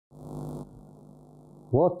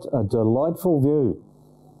What a delightful view.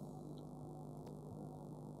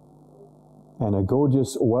 And a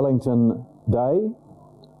gorgeous Wellington day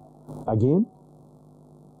again.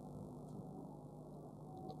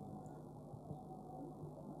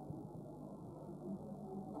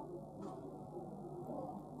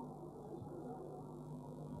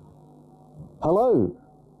 Hello,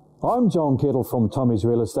 I'm John Kettle from Tommy's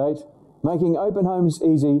Real Estate, making open homes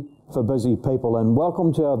easy for busy people, and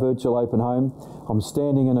welcome to our virtual open home. I'm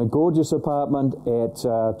standing in a gorgeous apartment at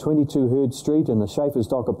 22 Hurd Street in the CHAFFERS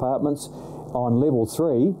Dock Apartments on level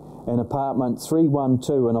 3 in apartment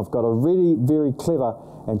 312, and I've got a really very clever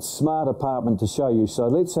and smart apartment to show you. So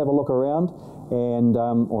let's have a look around and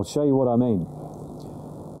I'll show you what I mean.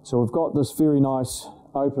 So we've got this very nice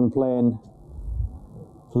open plan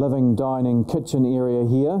living, dining, kitchen area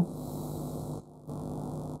here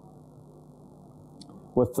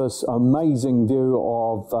with this amazing view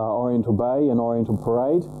of Oriental Bay and Oriental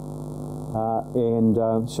Parade and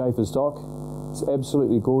CHAFFERS Dock. It's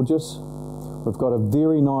absolutely gorgeous. We've got a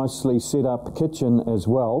very nicely set up kitchen as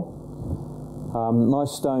well.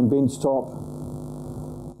 Nice stone bench top,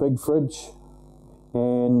 big fridge,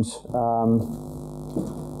 and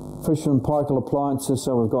fish and pike appliances.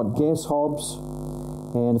 So we've got gas hobs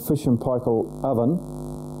and a fish and pike oven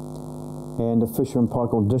and a fish and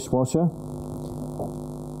pike dishwasher.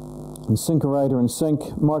 And sinkerator and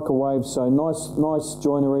sink, microwave, so nice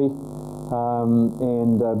joinery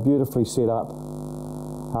and beautifully set up.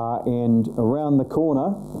 And around the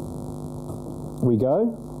corner we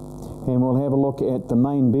go, and we'll have a look at the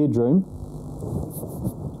main bedroom.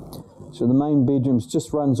 So the main bedroom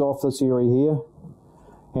just runs off this area here,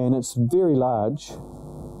 and it's very large,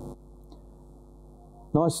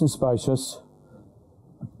 nice and spacious.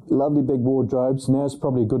 Lovely big wardrobes. Now's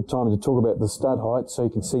probably a good time to talk about the stud height so you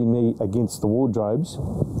can see me against the wardrobes.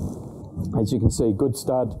 As you can see, good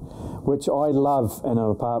stud, which I love in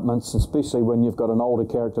apartments, especially when you've got an older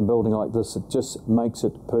character building like this. It just makes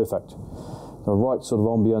it perfect. The right sort of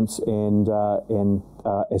ambience and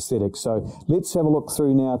aesthetic. So let's have a look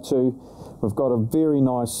through now too. We've got a very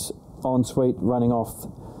nice ensuite running off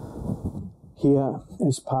here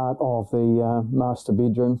as part of the master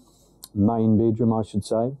bedroom. Main bedroom, I should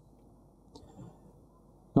say.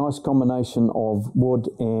 Nice combination of wood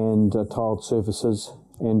and tiled surfaces,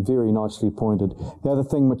 and very nicely pointed. The other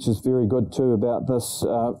thing which is very good too about this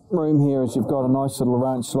room here is you've got a nice little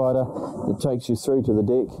ranch slider that takes you through to the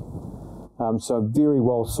deck. So very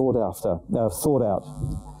well thought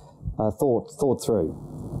through.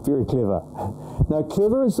 Very clever. Now,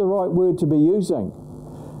 clever is the right word to be using,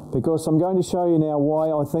 because I'm going to show you now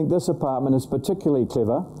why I think this apartment is particularly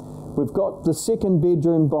clever. We've got the second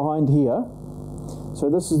bedroom behind here. So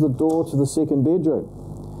this is the door to the second bedroom.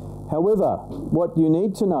 However, what you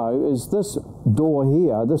need to know is this door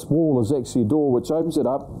here, this wall is actually a door which opens it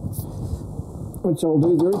up, which I'll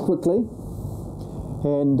do very quickly,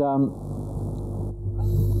 and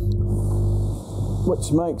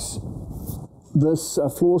which makes this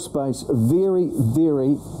floor space very,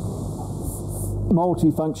 very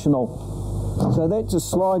multifunctional. So that just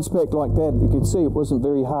slides back like that. You can see it wasn't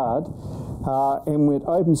very hard. And it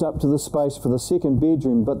opens up to the space for the second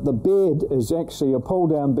bedroom, but the bed is actually a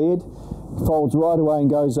pull-down bed, folds right away and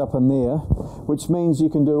goes up in there, which means you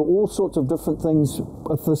can do all sorts of different things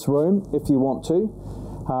with this room if you want to.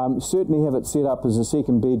 Certainly have it set up as a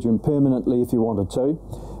second bedroom permanently if you wanted to,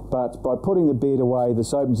 but by putting the bed away,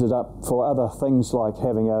 this opens it up for other things like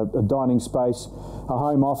having a dining space, a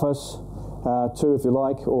home office, too, if you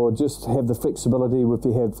like, or just have the flexibility if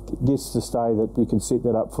you have guests to stay that you can set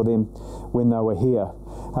that up for them when they were here.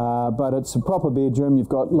 But it's a proper bedroom. You've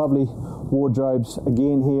got lovely wardrobes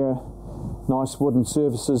again here, nice wooden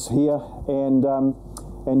surfaces here,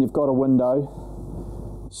 and you've got a window,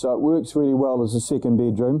 so it works really well as a second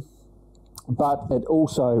bedroom, but it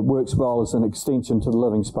also works well as an extension to the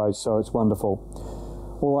living space, so it's wonderful.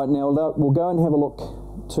 All right, now we'll go and have a look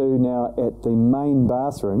too now at the main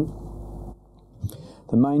bathroom.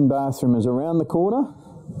 The main bathroom is around the corner,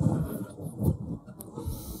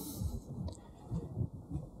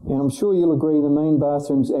 and I'm sure you'll agree the main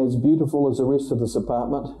bathroom's as beautiful as the rest of this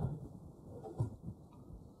apartment.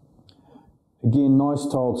 Again, nice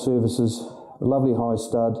tiled surfaces, lovely high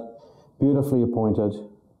stud, beautifully appointed,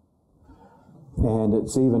 and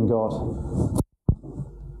it's even got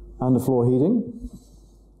underfloor heating.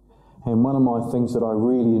 And one of my things that I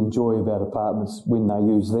really enjoy about apartments when they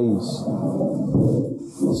use these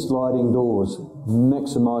sliding doors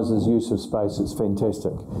maximises use of space. It's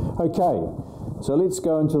fantastic. Okay, so let's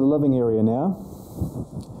go into the living area now.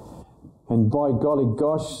 And by golly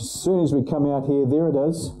gosh, as soon as we come out here, there it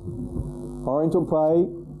is. Oriental Bay,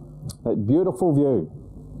 that beautiful view.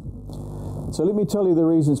 So let me tell you the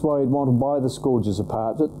reasons why you'd want to buy this gorgeous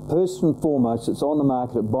apartment. First and foremost, it's on the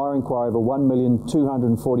market at buyer inquiry for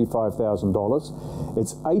 $1,245,000.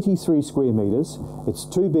 It's 83 square metres, it's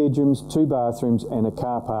 2 bedrooms, 2 bathrooms and a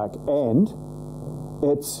car park, and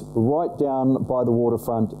it's right down by the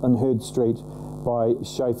waterfront in Hurd Street by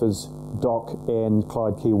CHAFFERS Dock and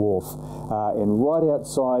Clyde Quay Wharf. And right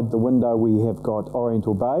outside the window we have got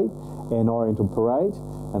Oriental Bay and Oriental Parade,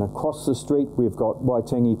 and across the street we've got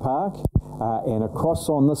Waitangi Park. And across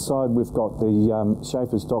on this side we've got the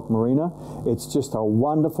CHAFFERS Dock Marina. It's just a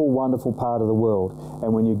wonderful, wonderful part of the world.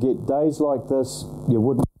 And when you get days like this, you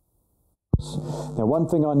wouldn't. Now, one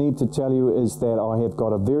thing I need to tell you is that I have got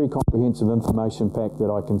a very comprehensive information pack that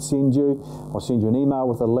I can send you. I'll send you an email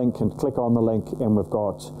with a link, and click on the link and we've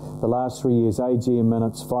got the last 3 years AGM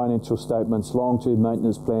minutes, financial statements, long-term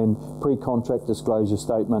maintenance plan, pre-contract disclosure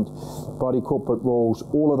statement, body corporate rules,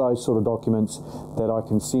 all of those sort of documents that I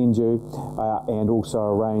can send you and also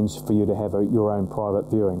arrange for you to have your own private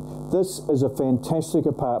viewing. This is a fantastic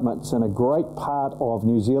apartment. It's in a great part of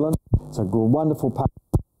New Zealand. It's a wonderful part.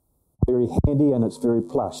 Very handy, and it's very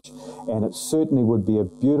plush, and it certainly would be a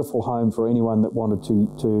beautiful home for anyone that wanted to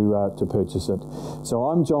purchase it. So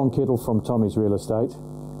I'm John Kettle from Tommy's Real Estate,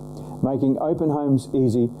 making open homes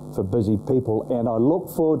easy for busy people, and I look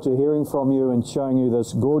forward to hearing from you and showing you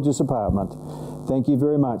this gorgeous apartment. Thank you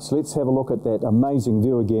very much. Let's have a look at that amazing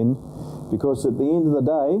view again, because at the end of the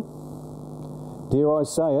day, dare I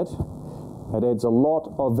say it, it adds a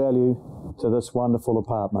lot of value to this wonderful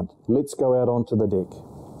apartment. Let's go out onto the deck.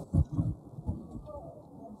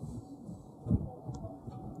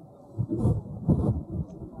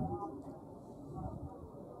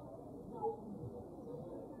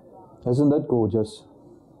 Isn't it gorgeous?